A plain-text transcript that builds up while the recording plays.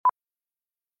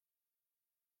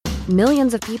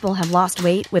Millions of people have lost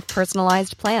weight with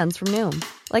personalized plans from Noom.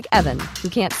 Like Evan, who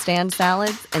can't stand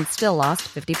salads and still lost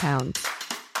 50 pounds.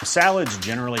 Salads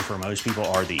generally for most people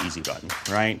are the easy button,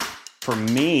 right? For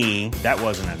me, that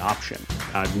wasn't an option.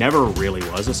 I never really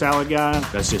was a salad guy.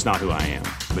 That's just not who I am.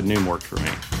 But Noom worked for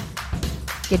me.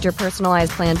 Get your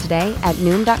personalized plan today at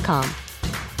Noom.com.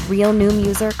 Real Noom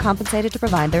user compensated to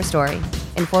provide their story.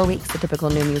 In 4 weeks, the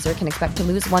typical Noom user can expect to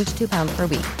lose 1 to 2 pounds per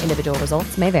week. Individual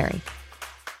results may vary.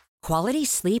 Quality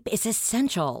sleep is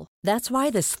essential. That's why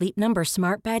the Sleep Number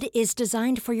Smart Bed is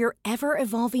designed for your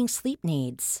ever-evolving sleep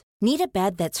needs. Need a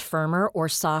bed that's firmer or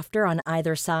softer on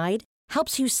either side?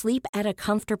 Helps you sleep at a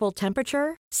comfortable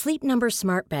temperature? Sleep Number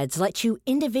Smart Beds let you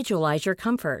individualize your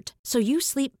comfort, so you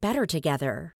sleep better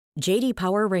together. J.D.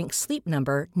 Power ranks Sleep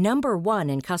Number number 1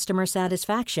 in customer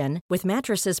satisfaction with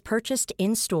mattresses purchased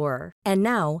in-store. And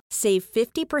now, save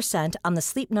 50% on the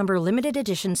Sleep Number Limited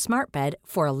Edition Smart Bed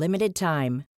for a limited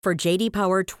time. For J.D.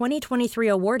 Power 2023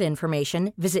 award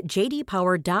information, visit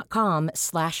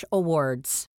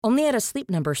jdpower.com/awards. Only at a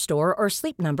Sleep Number store or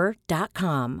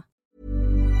sleepnumber.com.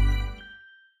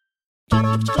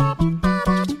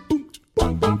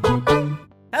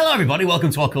 Hello everybody,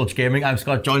 welcome to What Culture Gaming. I'm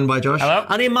Scott, joined by Josh. Hello.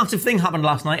 And a massive thing happened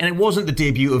last night, and it wasn't the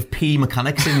debut of P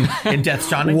mechanics in Death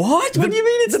Stranding. What? What do you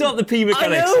mean it's not the P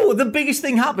mechanics? I know, the biggest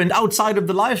thing happened outside of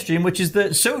the live stream, which is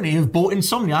that Sony have bought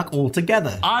Insomniac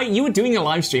altogether. You were doing a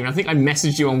live stream. I think I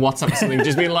messaged you on WhatsApp or something,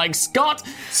 just being like, Scott,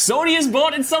 Sony has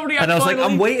bought Insomniac. And I was finally.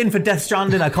 like, I'm waiting for Death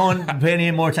Stranding. I can't pay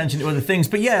any more attention to other things.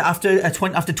 But yeah,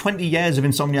 after 20 years of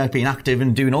Insomniac being active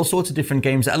and doing all sorts of different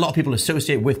games that a lot of people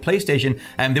associate with PlayStation,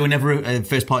 they were never a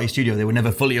first-party studio. They were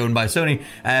never fully owned by Sony.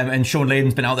 And Sean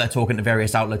Layden's been out there talking to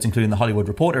various outlets, including The Hollywood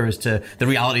Reporter, as to the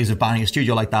realities of buying a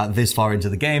studio like that this far into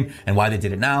the game and why they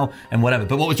did it now and whatever.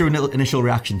 But what was your initial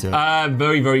reaction to it?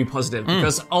 Very, very positive.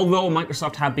 Because although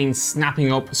Microsoft have been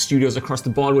snapping up studios across the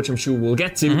board, which I'm sure we'll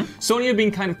get to, Sony have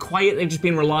been kind of quiet. They've just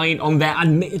been relying on their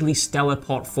admittedly stellar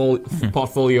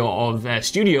portfolio of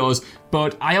studios.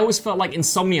 But I always felt like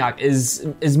Insomniac is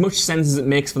as much sense as it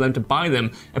makes for them to buy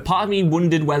them. A part of me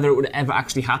wondered whether it would ever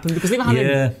actually happen, because they've had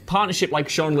a partnership, like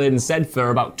Sean Layden said, for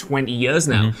about 20 years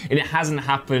now, and it hasn't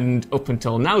happened up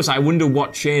until now. So I wonder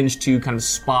what changed to kind of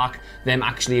spark them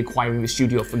actually acquiring the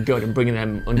studio for good and bringing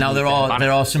them under. Now there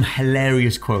are some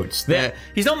hilarious quotes.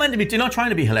 He's not meant to be, they're not trying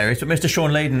to be hilarious, but Mr.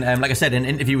 Sean Layden, like I said in an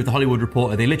interview with The Hollywood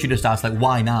Reporter, they literally just asked, like,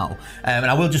 why now? And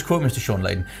I will just quote Mr. Sean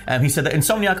Layden. He said that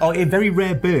Insomniac are a very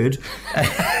rare bird.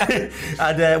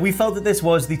 And we felt that this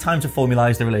was the time to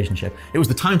formalize the relationship. It was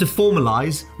the time to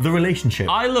formalize the relationship.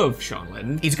 I love Sean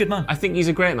Layden. He's a good man. I think he's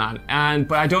a great man.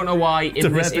 But I don't know why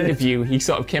in this interview he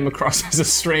sort of came across as a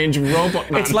strange robot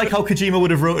man. It's like how Kojima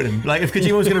would have wrote him. Like if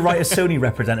Kojima was going to write a Sony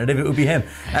representative, it would be him.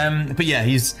 But yeah,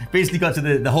 he's basically got to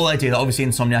the whole idea that obviously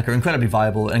Insomniac are incredibly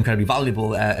viable and incredibly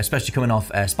valuable, especially coming off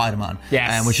Spider-Man,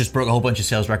 which just broke a whole bunch of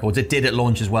sales records. It did at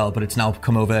launch as well, but it's now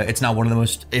come over. It's now one of the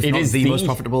most, if not the most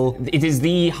profitable. It is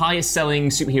the highest selling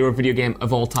superhero video game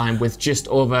of all time, with just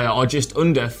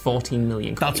under 14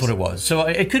 million copies. That's what it was. So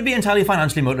it could be entirely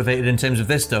financially motivated in terms of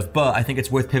this stuff, but I think it's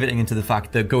worth pivoting into the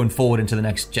fact that going forward into the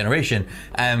next generation,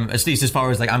 at least as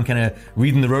far as like I'm kind of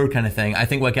reading the road kind of thing, I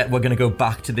think we're going to go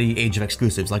back to the age of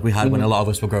exclusives like we had when a lot of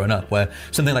us were growing up, where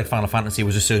something like Final Fantasy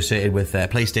was associated with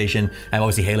PlayStation, and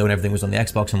obviously Halo and everything was on the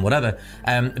Xbox and whatever.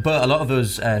 But a lot of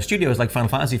those studios, like Final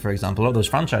Fantasy, for example, a lot of those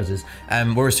franchises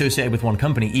were associated with one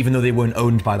company, even though they weren't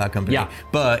owned by that company. Yeah.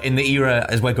 But in the era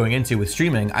as we're going into with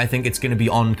streaming, I think it's going to be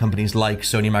on companies like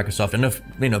Sony, Microsoft, enough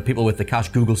people with the cash,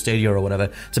 Google Stadia or whatever,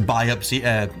 to buy up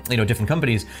different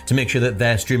companies to make sure that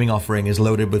their streaming offering is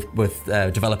loaded with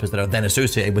developers that are then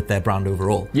associated with their brand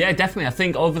overall. Yeah, definitely. I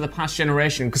think over the past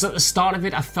generation, because at the start of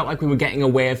it, I felt like we were getting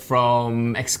away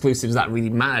from exclusives that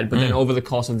really mattered. But then over the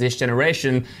course of this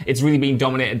generation, it's really been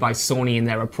dominated by Sony and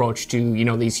their approach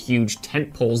to these huge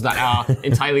tentpoles that are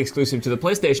entirely exclusive to the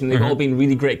PlayStation. They've all been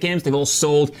really great games. They've all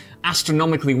sold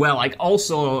astronomically well. Like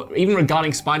also, even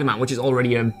regarding Spider-Man, which is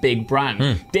already a big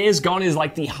brand, Days Gone is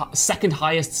like the second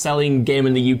highest selling game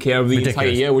in the UK over the entire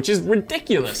year, which is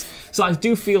ridiculous. So I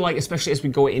do feel like, especially as we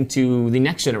go into the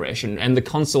next generation and the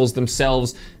consoles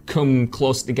themselves come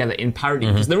close together in parity,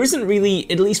 because there isn't really,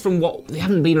 at least from what, they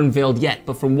haven't been unveiled yet,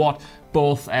 but from what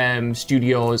both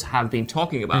studios have been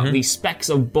talking about, the specs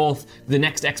of both the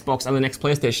next Xbox and the next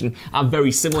PlayStation are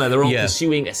very similar. They're all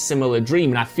pursuing a similar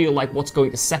dream, and I feel like what's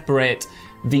going to separate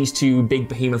these two big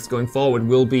behemoths going forward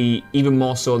will be even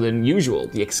more so than usual,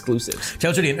 the exclusives.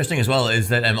 What's really interesting as well is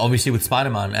that obviously with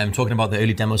Spider-Man, talking about the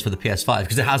early demos for the PS5,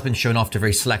 because it has been shown off to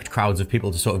very select crowds of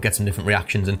people to sort of get some different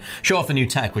reactions and show off the new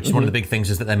tech, which is one of the big things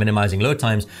is that they're minimizing load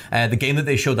times. The game that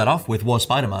they showed that off with was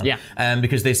Spider-Man. Yeah.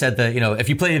 Because they said that, if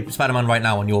you play Spider-Man right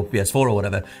now on your PS4 or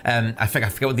whatever, I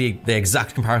forget what the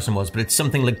exact comparison was, but it's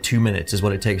something like 2 minutes is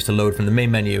what it takes to load from the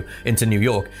main menu into New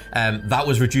York. That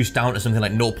was reduced down to something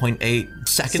like 0.8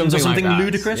 seconds or something like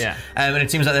ludicrous. Yeah. And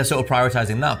it seems like they're sort of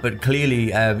prioritizing that, but clearly,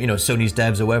 Sony's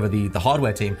devs or whatever, the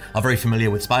hardware team are very familiar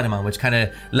with Spider-Man, which kind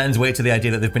of lends weight to the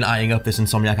idea that they've been eyeing up this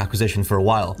Insomniac acquisition for a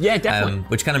while. Yeah, definitely.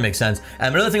 Which kind of makes sense.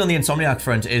 Another thing on the Insomniac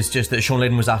front is just that Sean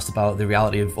Layden was asked about the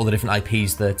reality of all the different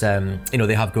IPs that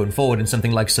they have going forward, and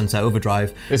something like Sunset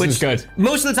Overdrive, which is good.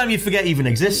 Most of the time you forget even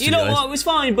exists. You know what? It was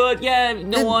fine, but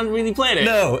no one really played it.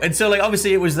 No, and so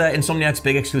obviously it was Insomniac's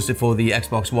big exclusive for the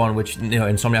Xbox One, which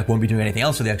Insomniac won't be doing anything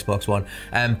else for the Xbox One.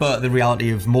 But the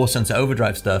reality of more Sunset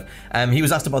Overdrive stuff, he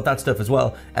was asked about that stuff as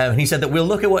well, and he said that we'll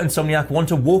look at what Insomniac want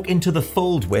to walk into the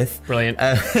fold with. Brilliant.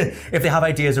 If they have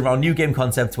ideas around new game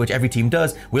concepts, which every team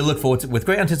does, we'll look forward with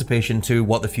great anticipation to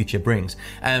what the future brings.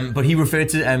 But he referred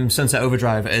to Sunset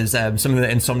Overdrive as something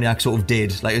that Insomniac sort of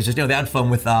did. Like, it was just, they had fun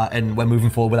with that, and we're moving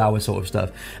forward with our sort of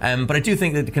stuff. But I do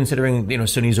think that considering,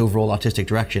 Sony's overall artistic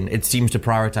direction, it seems to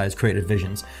prioritize creative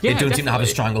visions. Yeah, they don't seem to have a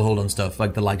stranglehold on stuff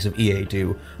like the likes of EA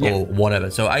do or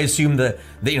whatever. So I assume that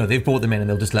they've brought them in and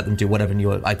they'll just let them do whatever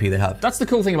new IP they have. That's the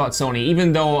cool thing about Sony.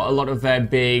 Even though a lot of their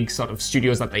big sort of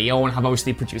studios that they own have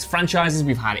obviously produced franchises,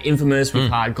 we've had Infamous, we've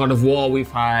had God of War,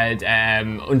 we've had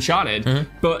Uncharted,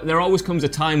 but there always comes a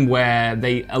time where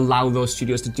they allow those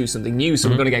studios to do something new. So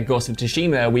we're going to get Ghost of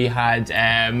Tsushima. We had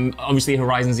obviously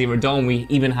Horizon Zero Dawn. We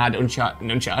even had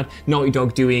Uncharted, Naughty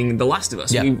Dog doing The Last of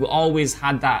Us. Yeah. We've always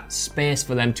had that space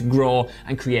for them to grow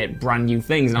and create brand new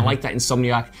things, and I like that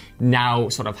Insomniac now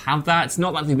sort of have that. It's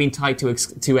not that they've been tied to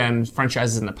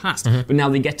franchises in the past, but now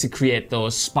they get to create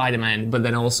those Spider-Man, but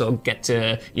then also get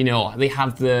to, they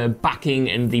have the backing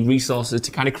and the resources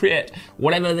to kind of create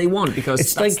whatever they want,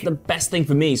 because that's the best thing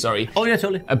for me, Oh yeah,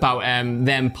 totally. about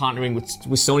them partnering with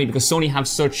Sony, because Sony have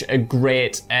such a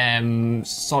great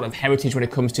sort of heritage when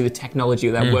it comes to the technology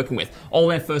they're working with. All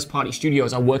their first-party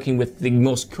studios are working with the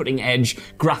most cutting-edge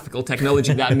graphical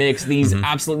technology that makes these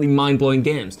absolutely mind-blowing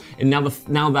games. And now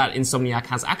that Insomniac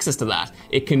has access to that,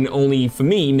 it can only, for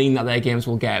me, mean that their games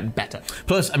will get better.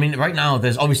 Plus, right now,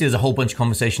 there's a whole bunch of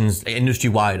conversations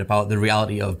industry-wide about the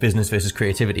reality of business versus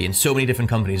creativity, and so many different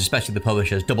companies, especially the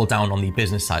publishers, double down on the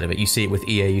business side of it. You see it with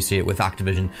EA, you see it with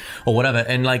Activision, or whatever.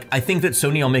 And I think that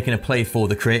Sony are making a play for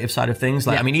the creative side of things.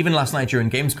 Even last night during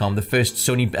Gamescom, the first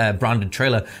Sony branded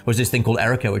trailer was this thing called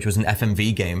Erica, which was an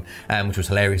FMV game, which was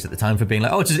hilarious at the time for being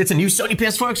like, it's a new Sony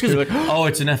PS4 exclusive.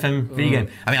 It's an FMV game.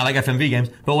 I like FMV games,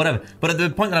 but whatever. But the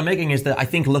point that I'm making is that I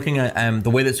think looking at the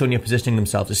way that Sony are positioning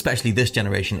themselves, especially this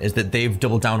generation, is that they've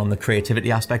doubled down on the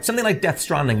creativity aspect. Something like Death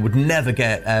Stranding would never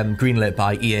get greenlit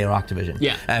by EA or Activision,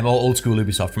 or old school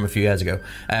Ubisoft from a few years ago,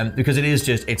 because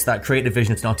it's that creative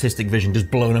vision, it's an artistic vision, just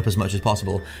blown up as much as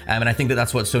possible. And I think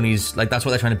that's what Sony's that's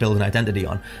what they're trying to build an identity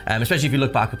on. Especially if you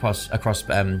look back across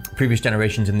previous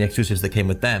generations and the exclusives that came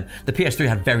with them, the PS3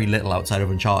 had very little outside of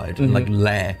Uncharted and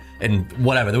Lair and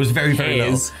whatever. There was very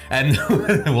little, and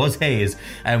there was Haze,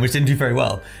 which didn't do very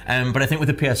well. But I think with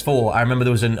the PS4, I remember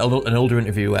there was an older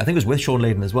interview, I think it was with Sean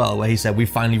Layden as well, where he said we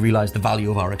finally realized the value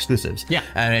of our exclusives. Yeah,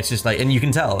 and it's just and you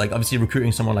can tell, obviously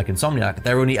recruiting someone like Insomniac,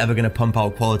 they're only ever going to pump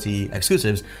out quality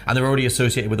exclusives, and they're already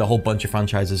associated with a whole bunch of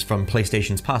franchises from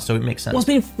PlayStation's past, so it makes sense. Well, it's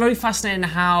been very fascinating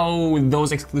how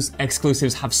those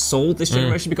exclusives have sold this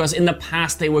generation, because in the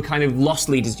past they were kind of lost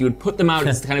leaders. You would put them out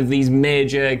as kind of these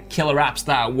major killer apps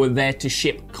that were there to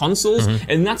ship consoles,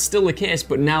 and that's still the case,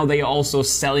 but now they are also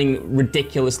selling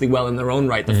ridiculously well in their own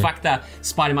right. The fact that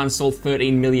Spider-Man sold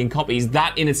 13 million copies,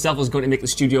 that in itself is going to make the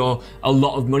studio a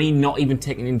lot of money, not even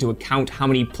taking into account how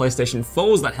many PlayStation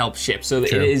 4s that help ship. So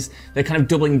they're kind of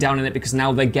doubling down on it, because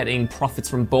now they're getting profits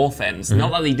from both ends.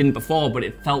 Not that they didn't before, but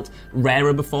it felt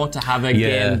rarer before to have a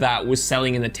game that was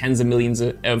selling in the tens of millions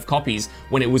of copies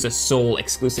when it was a sole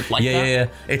exclusive like that. Yeah.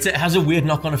 It has a weird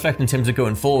knock-on effect in terms of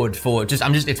going forward for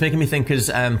it's making me think,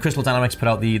 because Crystal Dynamics put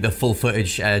out the full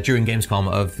footage during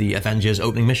Gamescom of the Avengers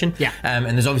opening mission. Yeah. And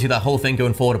there's obviously that whole thing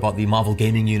going forward about the Marvel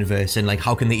gaming universe and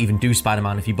how can they even do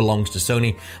Spider-Man if he belongs to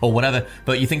Sony or whatever.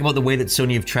 But you think about the way that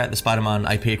Sony have treated the Spider-Man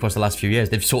IP across the last few years,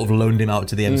 they've sort of loaned him out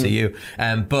to the MCU.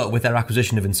 But with their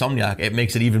acquisition of Insomniac, it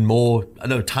makes it even more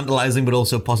tantalizing, but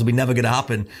also possibly never going to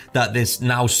happen, that this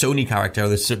now Sony character,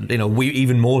 this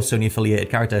even more Sony affiliated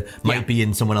character might be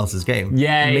in someone else's game.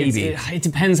 Yeah, maybe it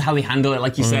depends how they handle it.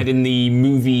 Like you said, in the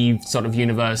movie sort of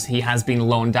universe, he has been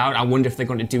loaned out. I wonder if they're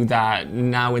going to do that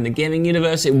now in the gaming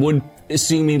universe. It would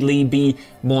assumedly be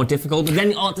more difficult. But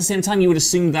then at the same time, you would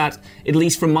assume that, at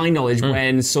least from my knowledge,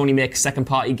 when Sony makes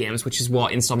second-party games, which is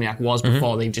what Insomniac was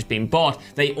before they've just been bought,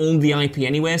 they own the IP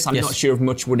anyway, so I'm not sure if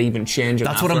much would even change.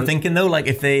 That's what I'm thinking, though. Like,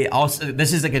 if they also,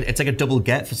 this is like it's like a double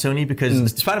get for Sony,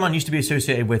 because Spider-Man used to be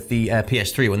associated with the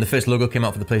PS3. When the first logo came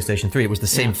out for the PlayStation 3, it was the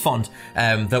same font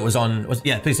that was on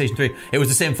PlayStation 3. It was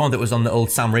the same font that was on the old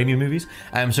Sam Raimi movies.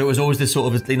 So it was always this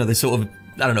sort of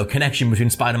I don't know, connection between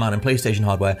Spider-Man and PlayStation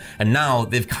hardware. And now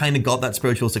they've kind of got that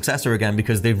spiritual successor again,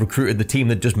 because they've recruited the team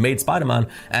that just made Spider-Man.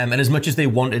 And as much as they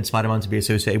wanted Spider-Man to be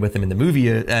associated with them in the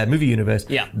movie universe,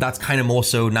 that's kind of more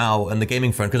so now on the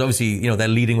gaming front, because obviously, you know, they're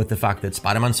leading with the fact that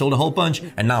Spider-Man sold a whole bunch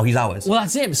and now he's ours. Well,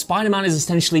 that's it. Spider-Man is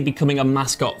essentially becoming a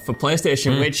mascot for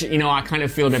PlayStation, which, you know, I kind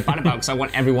of feel a bit bad about, because I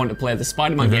want everyone to play the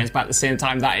Spider-Man games, but at the same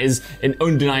time, that is an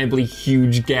undeniably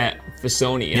huge get for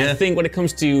Sony. And I think when it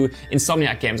comes to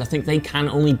Insomniac games, I think they can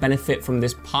only benefit from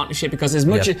this partnership, because as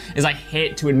much as I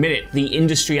hate to admit it, the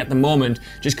industry at the moment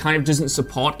just kind of doesn't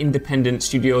support independent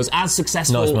studios as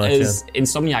successful as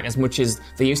Insomniac as much as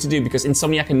they used to do, because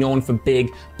Insomniac are known for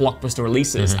big blockbuster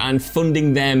releases, and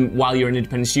funding them while you're an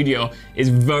independent studio is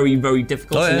very, very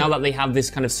difficult. So now that they have this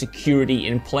kind of security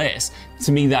in place,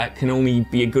 to me that can only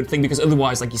be a good thing, because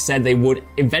otherwise, like you said, they would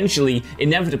eventually,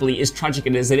 inevitably, as tragic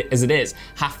as it is,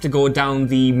 have to go down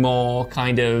the more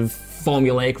kind of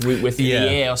formulaic route with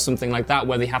EA or something like that,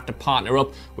 where they have to partner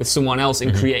up with someone else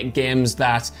and create games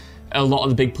that a lot of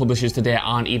the big publishers today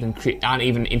aren't even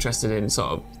interested in sort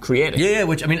of creating. Yeah,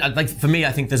 which, I mean, like, for me,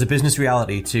 I think there's a business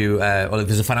reality to, or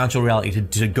there's a financial reality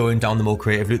to going down the more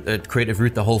creative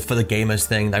route, the whole for the gamers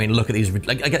thing. I mean, look at these,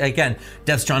 like, again,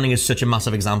 Death Stranding is such a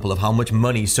massive example of how much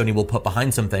money Sony will put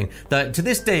behind something that to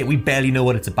this day, we barely know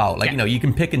what it's about. Like, you know, you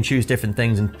can pick and choose different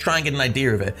things and try and get an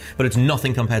idea of it, but it's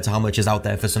nothing compared to how much is out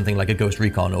there for something like a Ghost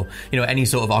Recon or, you know, any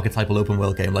sort of archetypal open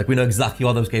world game. Like, we know exactly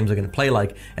what those games are going to play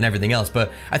like and everything else,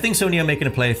 but I think Sony are making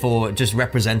a play for just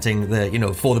representing the, you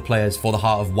know, for the players, for the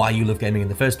heart of why you love gaming in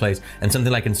the first place, and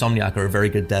something like Insomniac are a very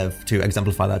good dev to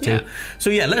exemplify that too. So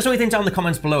let us know what you think down in the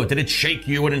comments below. Did it shake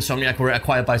you when Insomniac were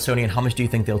acquired by Sony, and how much do you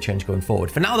think they'll change going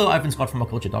forward? For now though, I've been Scott from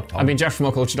oculture.com. I've been Jeff from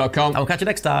oculture.com. And we'll catch you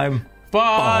next time.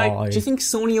 Bye. Do you think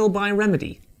Sony will buy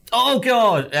Remedy? Oh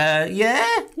god, yeah?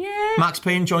 Max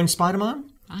Payne joins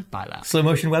Spider-Man? I'd buy that. Slow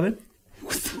motion webbing?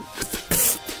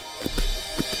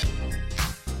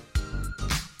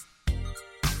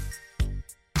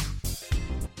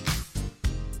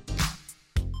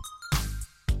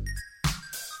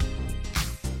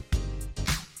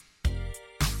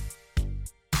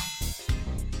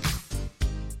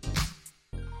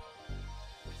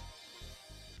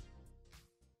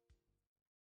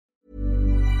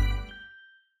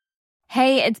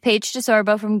 Hey, it's Paige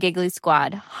DeSorbo from Giggly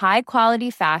Squad. High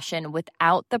quality fashion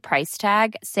without the price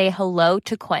tag. Say hello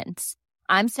to Quince.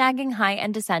 I'm snagging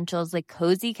high-end essentials like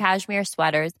cozy cashmere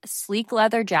sweaters, sleek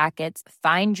leather jackets,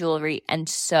 fine jewelry, and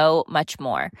so much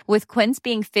more. With Quince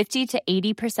being 50 to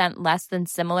 80% less than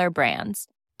similar brands.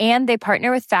 And they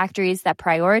partner with factories that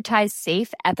prioritize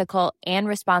safe, ethical, and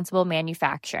responsible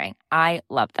manufacturing. I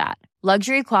love that.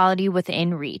 Luxury quality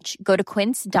within reach. Go to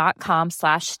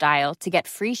quince.com/style to get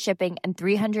free shipping and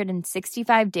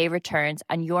 365-day returns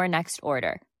on your next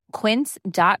order.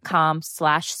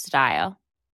 Quince.com/style.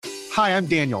 Hi, I'm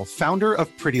Daniel, founder of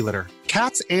Pretty Litter.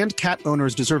 Cats and cat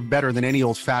owners deserve better than any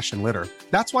old-fashioned litter.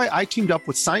 That's why I teamed up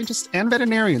with scientists and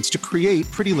veterinarians to create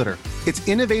Pretty Litter. Its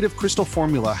innovative crystal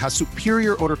formula has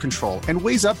superior odor control and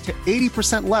weighs up to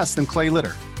 80% less than clay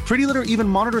litter. Pretty Litter even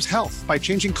monitors health by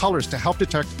changing colors to help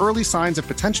detect early signs of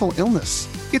potential illness.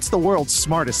 It's the world's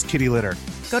smartest kitty litter.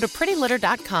 Go to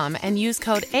prettylitter.com and use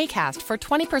code ACAST for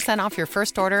 20% off your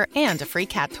first order and a free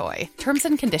cat toy. Terms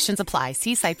and conditions apply.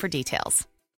 See site for details.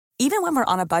 Even when we're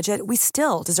on a budget, we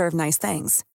still deserve nice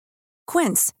things.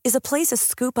 Quince is a place to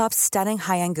scoop up stunning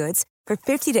high-end goods for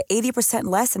 50 to 80%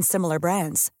 less than similar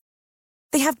brands.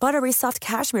 They have buttery soft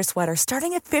cashmere sweaters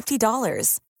starting at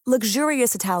 $50,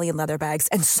 luxurious Italian leather bags,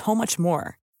 and so much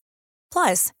more.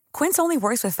 Plus, Quince only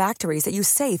works with factories that use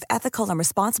safe, ethical, and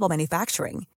responsible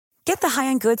manufacturing. Get the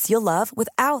high-end goods you'll love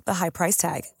without the high price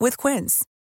tag with Quince.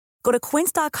 Go to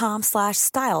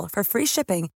quince.com/style for free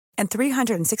shipping and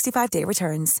 365-day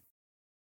returns.